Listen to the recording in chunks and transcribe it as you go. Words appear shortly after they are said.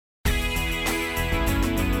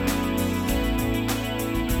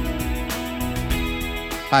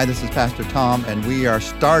Hi, this is Pastor Tom, and we are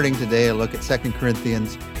starting today a look at 2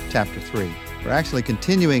 Corinthians chapter 3. We're actually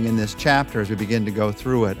continuing in this chapter as we begin to go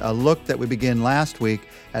through it, a look that we began last week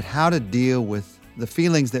at how to deal with the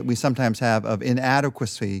feelings that we sometimes have of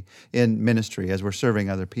inadequacy in ministry as we're serving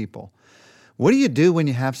other people. What do you do when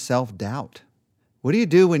you have self-doubt? What do you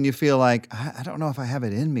do when you feel like, I don't know if I have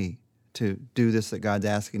it in me to do this that God's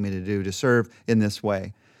asking me to do, to serve in this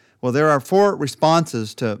way? Well, there are 4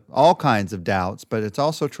 responses to all kinds of doubts, but it's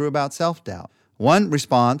also true about self-doubt. One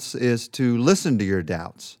response is to listen to your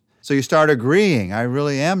doubts. So you start agreeing, I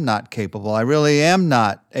really am not capable, I really am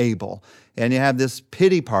not able. And you have this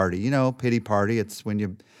pity party. You know, pity party, it's when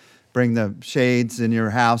you bring the shades in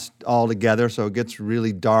your house all together so it gets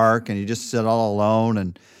really dark and you just sit all alone,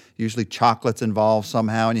 and usually chocolate's involved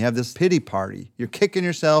somehow, and you have this pity party. You're kicking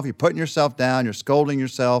yourself, you're putting yourself down, you're scolding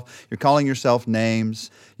yourself, you're calling yourself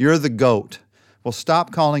names. You're the goat. Well,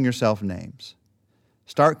 stop calling yourself names.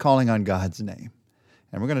 Start calling on God's name.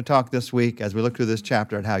 And we're going to talk this week as we look through this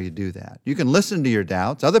chapter at how you do that. You can listen to your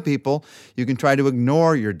doubts. Other people, you can try to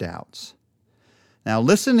ignore your doubts. Now,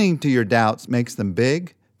 listening to your doubts makes them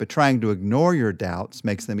big, but trying to ignore your doubts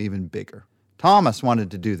makes them even bigger. Thomas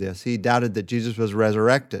wanted to do this. He doubted that Jesus was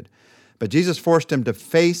resurrected. But Jesus forced him to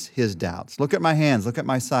face his doubts. Look at my hands, look at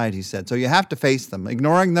my side, he said. So you have to face them.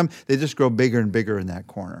 Ignoring them, they just grow bigger and bigger in that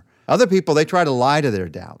corner. Other people, they try to lie to their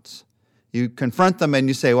doubts. You confront them and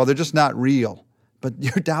you say, well, they're just not real. But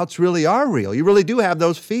your doubts really are real. You really do have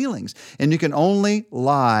those feelings. And you can only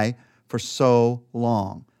lie for so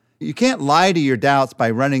long. You can't lie to your doubts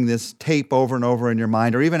by running this tape over and over in your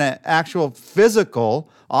mind, or even an actual physical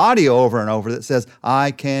audio over and over that says,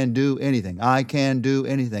 I can do anything, I can do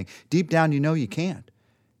anything. Deep down, you know you can't.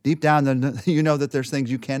 Deep down, you know that there's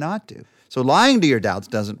things you cannot do. So lying to your doubts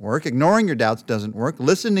doesn't work. Ignoring your doubts doesn't work.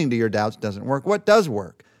 Listening to your doubts doesn't work. What does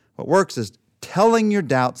work? What works is telling your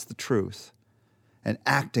doubts the truth and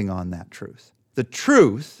acting on that truth. The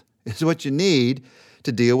truth is what you need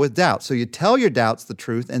to deal with doubt. So you tell your doubts the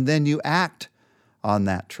truth, and then you act on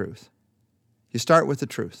that truth. You start with the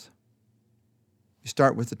truth. You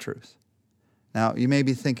start with the truth. Now, you may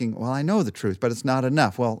be thinking, well, I know the truth, but it's not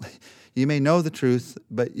enough. Well, you may know the truth,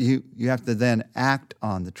 but you have to then act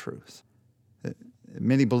on the truth.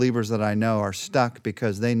 Many believers that I know are stuck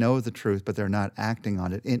because they know the truth, but they're not acting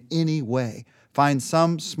on it in any way. Find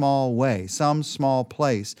some small way, some small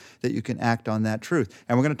place that you can act on that truth.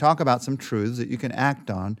 And we're going to talk about some truths that you can act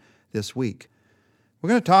on this week. We're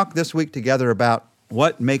going to talk this week together about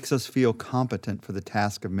what makes us feel competent for the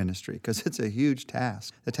task of ministry, because it's a huge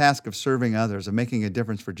task, the task of serving others, of making a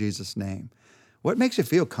difference for Jesus' name. What makes you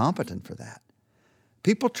feel competent for that?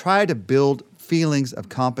 People try to build feelings of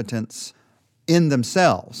competence in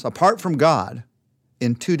themselves, apart from God,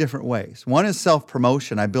 in 2 different ways. One is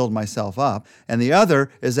self-promotion, I build myself up, and the other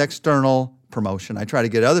is external promotion. I try to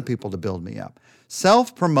get other people to build me up.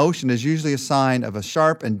 Self-promotion is usually a sign of a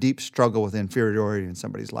sharp and deep struggle with inferiority in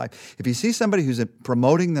somebody's life. If you see somebody who's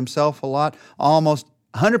promoting themselves a lot, almost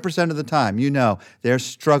 100% of the time, you know they're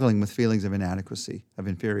struggling with feelings of inadequacy, of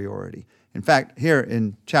inferiority. In fact, here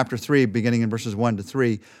in chapter 3, beginning in verses 1 to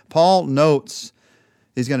 3, Paul notes,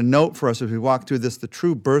 he's going to note for us as we walk through this, the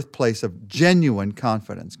true birthplace of genuine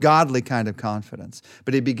confidence, godly kind of confidence.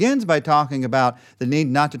 But he begins by talking about the need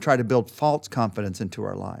not to try to build false confidence into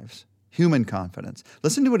our lives, human confidence.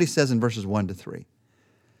 Listen to what he says in verses 1 to 3.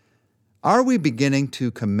 Are we beginning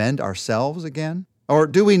to commend ourselves again? Or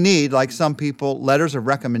do we need, like some people, letters of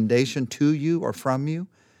recommendation to you or from you?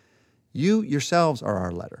 You yourselves are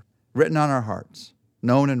our letter, written on our hearts,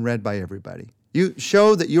 known and read by everybody. You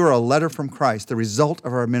show that you are a letter from Christ, the result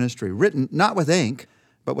of our ministry, written not with ink,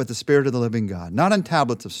 but with the Spirit of the living God, not on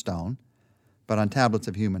tablets of stone, but on tablets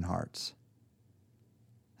of human hearts.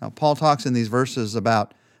 Now, Paul talks in these verses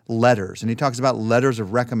about letters, and he talks about letters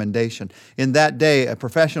of recommendation. In that day, a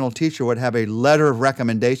professional teacher would have a letter of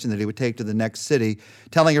recommendation that he would take to the next city,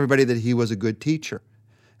 telling everybody that he was a good teacher.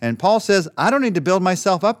 And Paul says, I don't need to build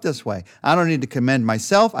myself up this way. I don't need to commend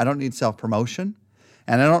myself. I don't need self-promotion.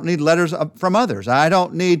 And I don't need letters from others. I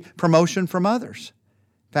don't need promotion from others.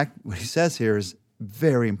 In fact, what he says here is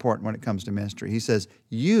very important when it comes to ministry. He says,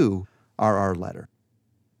 you are our letter.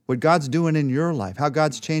 What God's doing in your life, how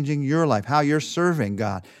God's changing your life, how you're serving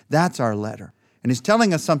God, that's our letter. And he's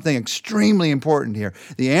telling us something extremely important here.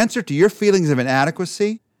 The answer to your feelings of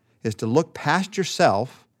inadequacy is to look past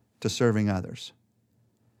yourself to serving others.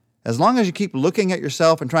 As long as you keep looking at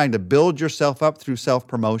yourself and trying to build yourself up through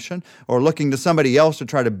self-promotion, or looking to somebody else to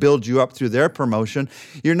try to build you up through their promotion,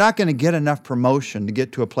 you're not going to get enough promotion to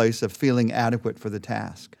get to a place of feeling adequate for the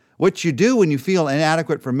task. What you do when you feel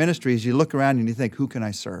inadequate for ministry is you look around and you think, who can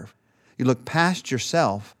I serve? You look past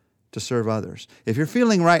yourself to serve others. If you're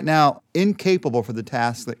feeling right now incapable for the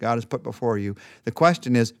task that God has put before you, the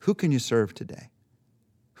question is, who can you serve today?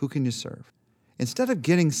 Who can you serve? Instead of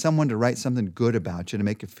getting someone to write something good about you to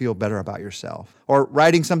make you feel better about yourself, or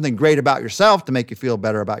writing something great about yourself to make you feel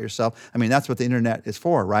better about yourself, I mean, that's what the internet is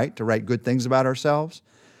for, right? To write good things about ourselves.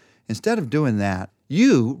 Instead of doing that,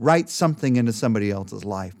 you write something into somebody else's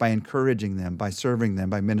life by encouraging them, by serving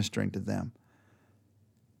them, by ministering to them.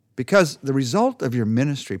 Because the result of your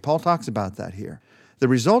ministry, Paul talks about that here, the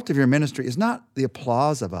result of your ministry is not the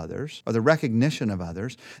applause of others or the recognition of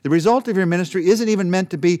others. The result of your ministry isn't even meant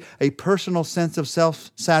to be a personal sense of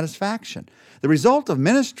self-satisfaction. The result of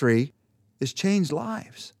ministry is changed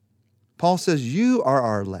lives. Paul says, you are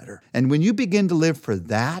our letter. And when you begin to live for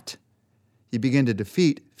that, you begin to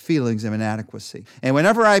defeat feelings of inadequacy. And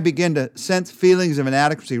whenever I begin to sense feelings of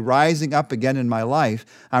inadequacy rising up again in my life,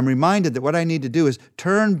 I'm reminded that what I need to do is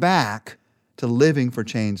turn back to living for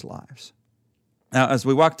changed lives. Now, as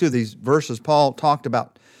we walk through these verses, Paul talked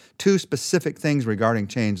about two specific things regarding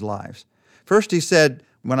changed lives. First, he said,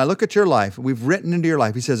 when I look at your life, we've written into your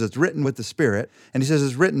life, he says it's written with the Spirit, and he says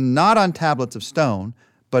it's written not on tablets of stone,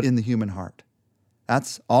 but in the human heart.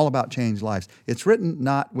 That's all about changed lives. It's written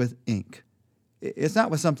not with ink. It's not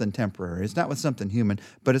with something temporary. It's not with something human,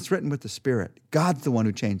 but it's written with the Spirit. God's the one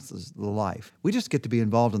who changes the life. We just get to be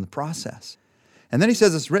involved in the process. And then he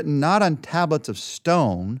says it's written not on tablets of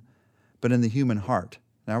stone, but in the human heart.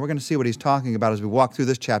 Now we're going to see what he's talking about as we walk through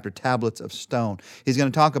this chapter, tablets of stone. He's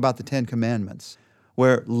going to talk about the Ten Commandments,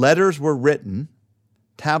 where letters were written,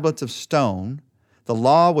 tablets of stone, the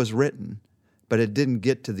law was written, but it didn't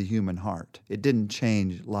get to the human heart. It didn't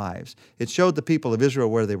change lives. It showed the people of Israel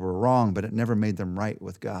where they were wrong, but it never made them right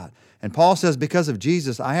with God. And Paul says, because of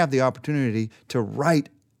Jesus, I have the opportunity to write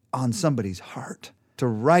on somebody's heart, to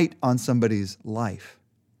write on somebody's life.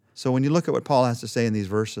 So when you look at what Paul has to say in these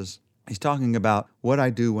verses, he's talking about what I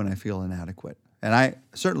do when I feel inadequate. And I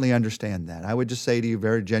certainly understand that. I would just say to you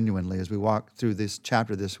very genuinely as we walk through this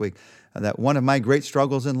chapter this week that one of my great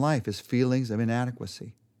struggles in life is feelings of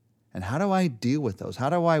inadequacy. And how do I deal with those? How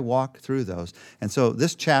do I walk through those? And so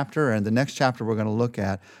this chapter and the next chapter we're going to look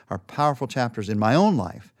at are powerful chapters in my own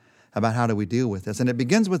life about how do we deal with this. And it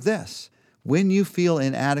begins with this. When you feel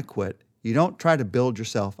inadequate, you don't try to build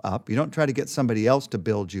yourself up. You don't try to get somebody else to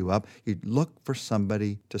build you up. You look for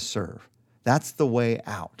somebody to serve. That's the way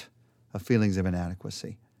out of feelings of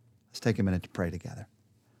inadequacy. Let's take a minute to pray together.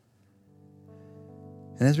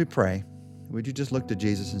 And as we pray, would you just look to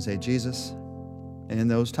Jesus and say, Jesus, in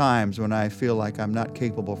those times when I feel like I'm not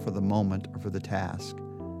capable for the moment or for the task,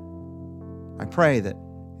 I pray that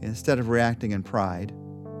instead of reacting in pride,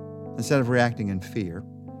 instead of reacting in fear,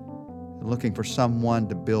 looking for someone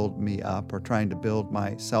to build me up or trying to build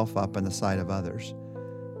myself up in the sight of others,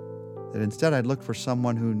 that instead I'd look for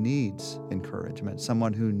someone who needs encouragement,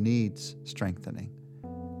 someone who needs strengthening.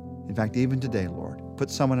 In fact, even today, Lord, put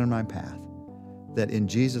someone in my path that in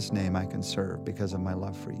Jesus' name I can serve because of my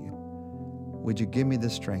love for you. Would you give me the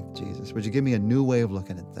strength, Jesus? Would you give me a new way of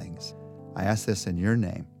looking at things? I ask this in your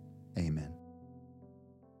name. Amen.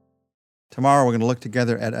 Tomorrow we're going to look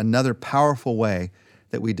together at another powerful way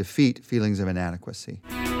that we defeat feelings of inadequacy.